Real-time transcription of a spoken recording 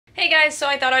guys, so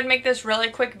I thought I'd make this really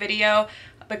quick video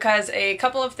because a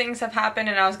couple of things have happened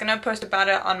and I was gonna post about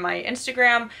it on my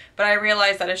Instagram, but I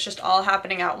realized that it's just all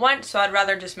happening at once, so I'd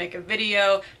rather just make a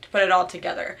video to put it all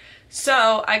together.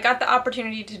 So I got the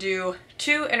opportunity to do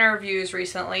 2 interviews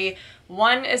recently.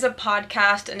 One is a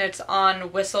podcast and it's on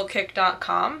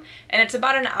whistlekick.com and it's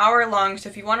about an hour long, so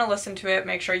if you want to listen to it,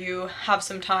 make sure you have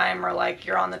some time, or like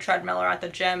you're on the treadmill or at the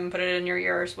gym, put it in your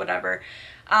ears, whatever.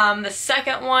 The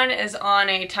second one is on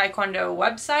a Taekwondo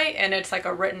website and it's like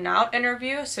a written out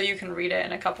interview, so you can read it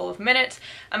in a couple of minutes.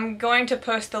 I'm going to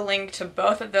post the link to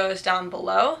both of those down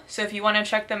below, so if you want to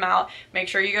check them out, make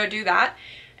sure you go do that.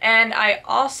 And I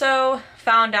also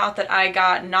found out that I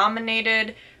got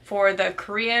nominated for the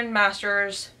Korean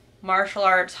Masters Martial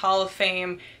Arts Hall of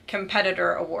Fame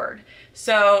Competitor Award.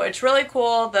 So it's really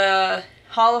cool. The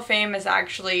Hall of Fame is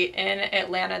actually in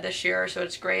Atlanta this year, so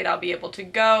it's great. I'll be able to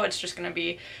go. It's just going to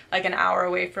be like an hour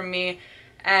away from me.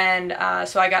 And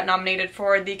so I got nominated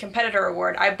for the Competitor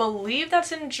Award. I believe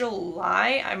that's in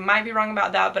July. I might be wrong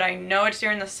about that, but I know it's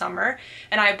during the summer.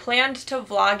 And I planned to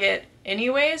vlog it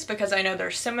anyways because I know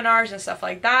there's seminars and stuff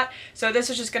like that. So this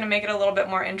is just going to make it a little bit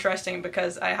more interesting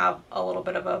because I have a little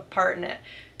bit of a part in it.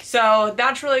 So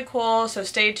that's really cool. So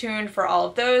stay tuned for all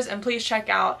of those, and please check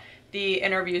out the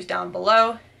interviews down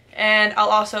below. And I'll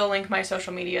also link my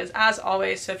social medias as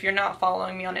always, so if you're not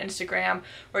following me on Instagram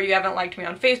or you haven't liked me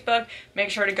on Facebook, make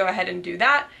sure to go ahead and do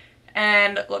that,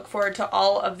 and look forward to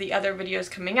all of the other videos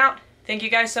coming out. Thank you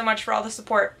guys so much for all the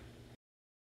support.